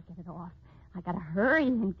 I gotta get it off. I gotta hurry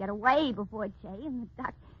and get away before Jay and the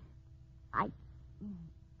duck. I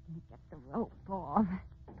can't get the rope off.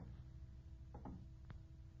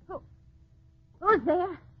 Who's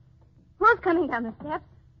there? Who's coming down the steps?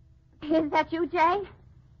 Is that you, Jay?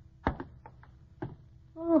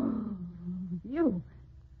 Oh, you.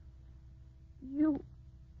 You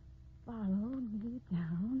followed me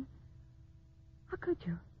down. How could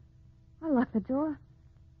you? I locked the door.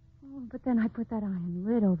 Oh, but then I put that iron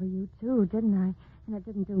lid over you, too, didn't I? And it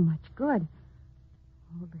didn't do much good.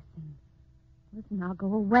 Oh, listen, I'll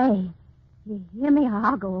go away. You hear me?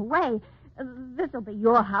 I'll go away. This'll be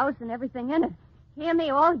your house and everything in it. Hear me?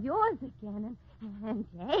 All yours again. And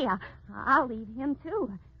Jay, I'll leave him,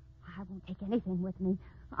 too. I won't take anything with me.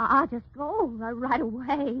 I'll just go right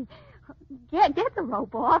away. Get the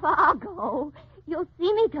rope off. I'll go. You'll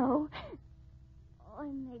see me go. Oh,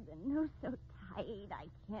 and made the noose so tight I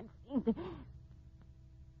can't seem to...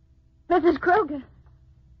 Mrs. Kruger,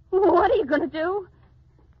 what are you going to do?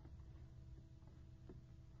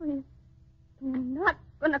 You're not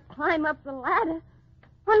going to climb up the ladder.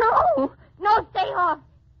 Oh, no, stay off.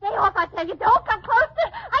 Stay off, I tell you. Don't come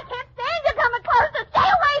closer. I can't stand you coming closer. Stay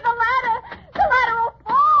away, the ladder. The ladder will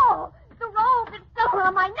fall. The rope is still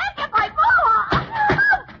around my neck if I fall.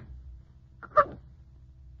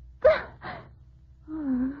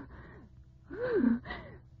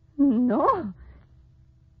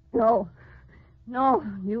 No,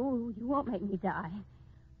 you won't make me die.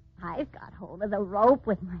 I've got hold of the rope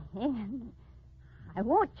with my hands. I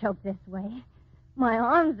won't choke this way. My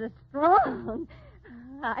arms are strong.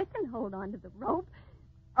 I can hold on to the rope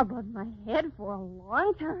above my head for a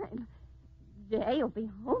long time. Jay will be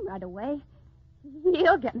home right away.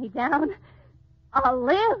 He'll get me down. I'll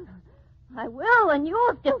live. I will, and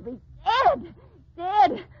you'll still be dead.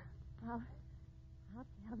 Dead. I'll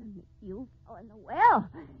tell them that you fell in the well.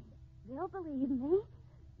 They'll believe me.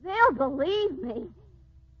 They'll believe me.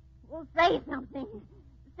 Well, say something.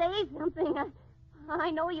 Say something.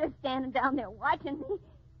 I know you're standing down there watching me.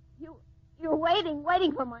 You're waiting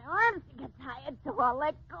for my arms to get tired, so I'll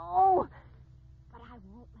let go. But I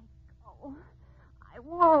won't let go. I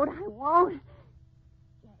won't.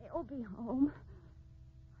 Jay'll be home.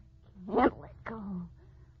 I can't let go.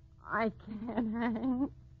 I can't hang.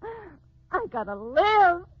 I gotta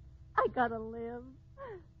live.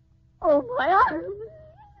 Oh, my arms.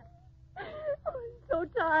 I'm so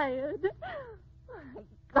tired.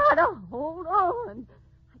 I gotta hold on.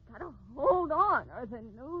 Or the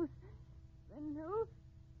noose.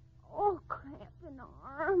 Oh, cramp in the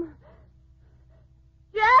arm.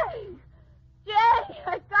 Jay,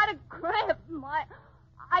 I got a cramp.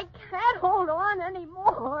 I can't hold on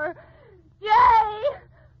anymore. Jay,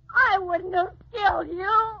 I wouldn't have killed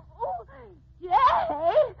you.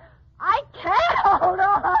 Jay, I can't hold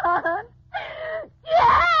on.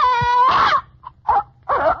 Jay!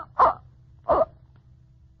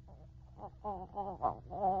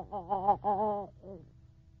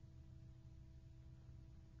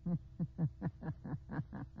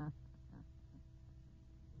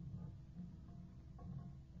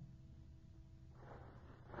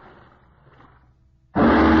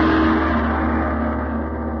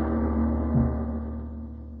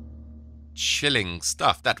 Chilling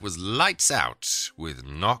stuff. That was Lights Out with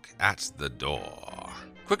Knock at the Door.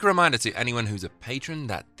 Quick reminder to anyone who's a patron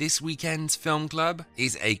that this weekend's film club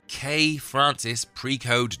is a K. Francis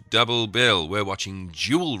pre-code double bill. We're watching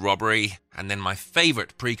Jewel Robbery and then my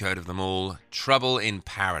favorite pre-code of them all, Trouble in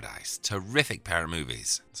Paradise. Terrific pair of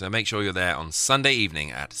movies. So make sure you're there on Sunday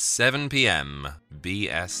evening at 7 p.m.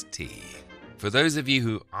 BST. For those of you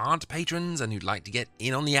who aren't patrons and who'd like to get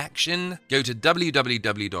in on the action, go to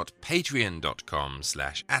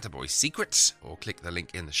www.patreon.com/attaboysecrets or click the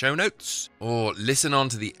link in the show notes, or listen on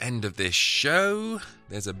to the end of this show.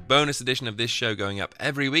 There's a bonus edition of this show going up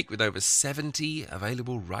every week with over 70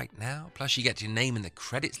 available right now. Plus you get your name in the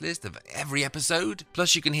credits list of every episode.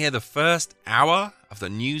 Plus you can hear the first hour of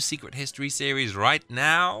the new Secret History series right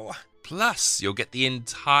now. Plus, you'll get the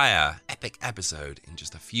entire epic episode in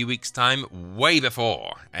just a few weeks' time, way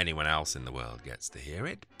before anyone else in the world gets to hear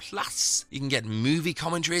it. Plus, you can get movie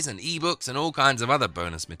commentaries and ebooks and all kinds of other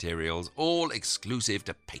bonus materials, all exclusive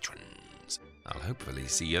to patrons. I'll hopefully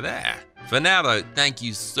see you there. For now, though, thank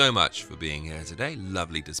you so much for being here today.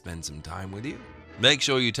 Lovely to spend some time with you. Make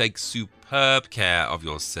sure you take superb care of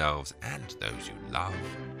yourselves and those you love.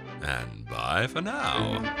 And bye for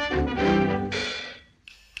now.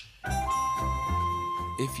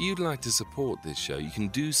 If you'd like to support this show, you can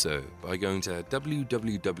do so by going to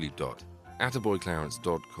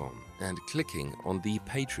www.attaboyclarence.com and clicking on the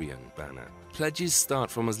Patreon banner. Pledges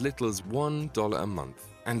start from as little as $1 a month,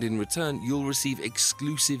 and in return, you'll receive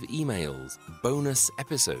exclusive emails, bonus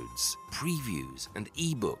episodes, previews, and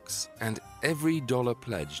ebooks. And every dollar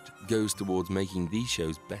pledged goes towards making these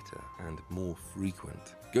shows better and more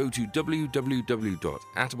frequent. Go to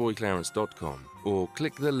www.attaboyclarence.com or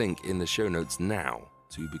click the link in the show notes now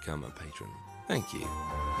to become a patron. Thank you.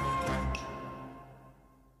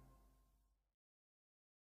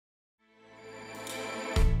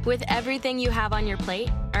 With everything you have on your plate,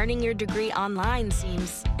 earning your degree online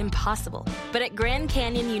seems impossible. But at Grand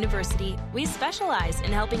Canyon University, we specialize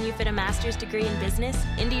in helping you fit a master's degree in business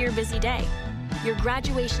into your busy day. Your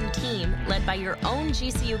graduation team, led by your own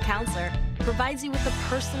GCU counselor, provides you with the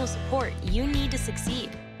personal support you need to succeed.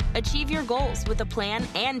 Achieve your goals with a plan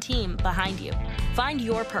and team behind you. Find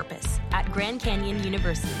your purpose at Grand Canyon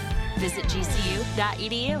University. Visit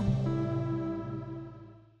gcu.edu.